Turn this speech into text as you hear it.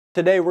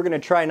Today we're going to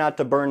try not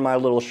to burn my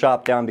little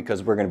shop down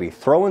because we're going to be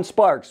throwing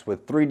sparks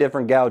with 3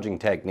 different gouging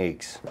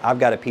techniques. I've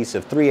got a piece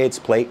of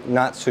 3/8 plate,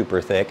 not super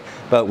thick,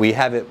 but we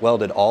have it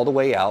welded all the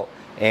way out,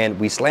 and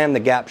we slam the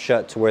gap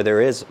shut to where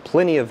there is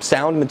plenty of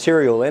sound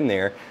material in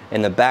there,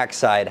 and the back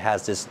side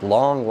has this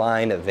long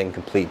line of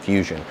incomplete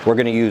fusion. We're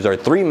going to use our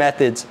 3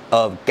 methods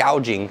of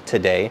gouging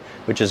today,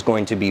 which is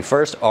going to be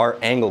first our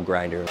angle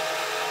grinder.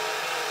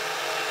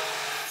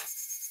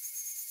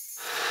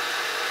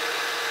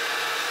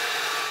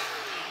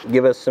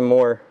 Give us some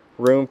more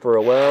room for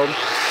a weld. I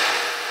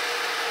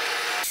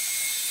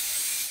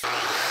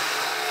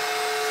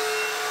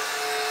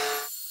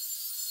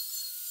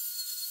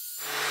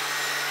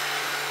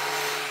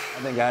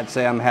think I'd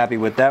say I'm happy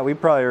with that. We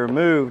probably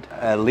removed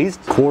at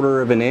least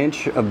 1/4 of an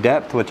inch of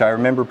depth, which I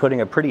remember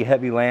putting a pretty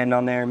heavy land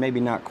on there.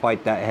 Maybe not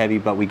quite that heavy,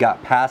 but we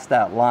got past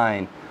that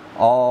line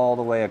all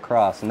the way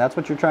across, and that's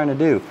what you're trying to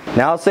do.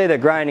 Now I'll say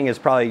that grinding is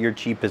probably your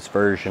cheapest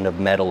version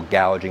of metal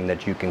gouging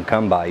that you can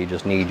come by. You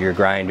just need your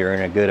grinder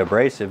and a good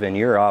abrasive and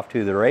you're off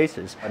to the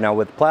races. Now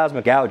with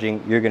plasma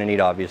gouging, you're going to need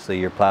obviously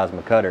your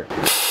plasma cutter. Just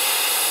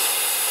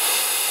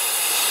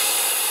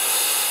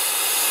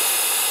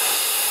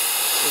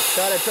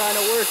kind of trying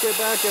to work it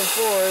back and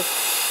forth.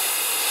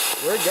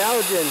 We're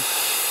gouging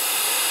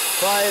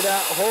probably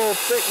that whole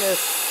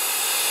thickness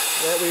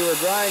that we were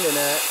grinding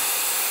at.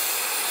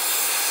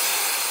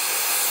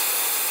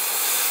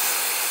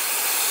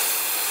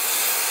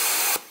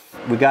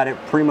 We got it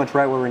pretty much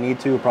right where we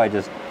need to. We'll probably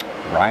just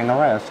grind the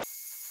rest.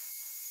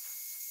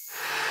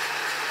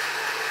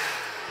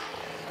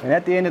 And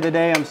at the end of the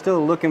day, I'm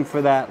still looking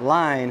for that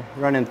line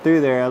running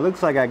through there. It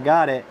looks like I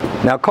got it.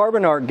 Now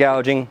carbon arc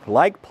gouging,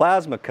 like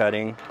plasma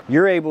cutting,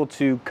 you're able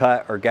to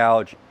cut or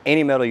gouge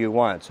any metal you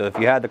want. So if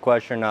you had the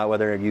question not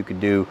whether you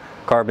could do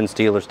carbon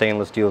steel or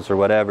stainless steels or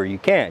whatever, you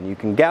can. You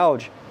can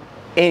gouge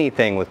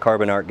anything with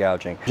carbon arc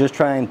gouging. Just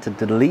trying to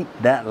delete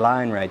that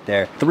line right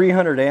there.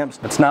 300 amps.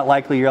 It's not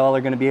likely y'all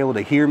are going to be able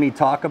to hear me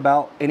talk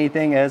about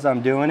anything as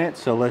I'm doing it,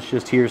 so let's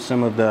just hear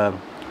some of the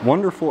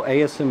wonderful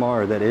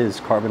ASMR that is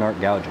carbon arc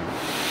gouging.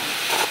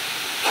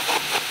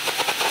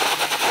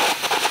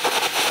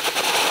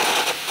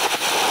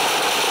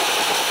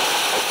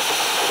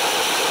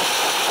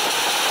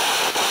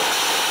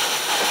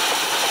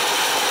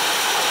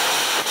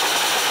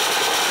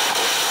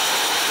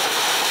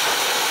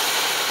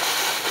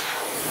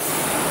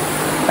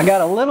 I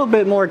got a little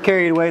bit more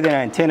carried away than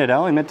I intended. I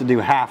only meant to do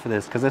half of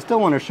this because I still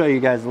want to show you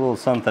guys a little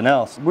something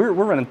else. We're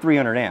running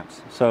 300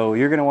 amps. So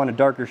you're going to want a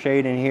darker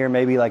shade in here,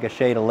 maybe like a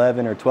shade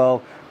 11 or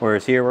 12.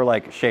 Whereas here we're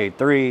like a shade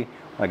 3,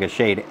 like a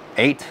shade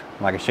 8,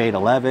 like a shade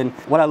 11.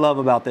 What I love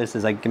about this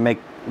is I can make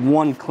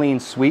one clean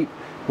sweep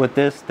with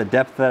this, the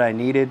depth that I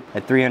needed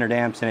at 300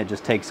 amps, and it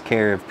just takes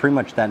care of pretty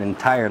much that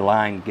entire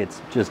line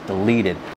gets just deleted.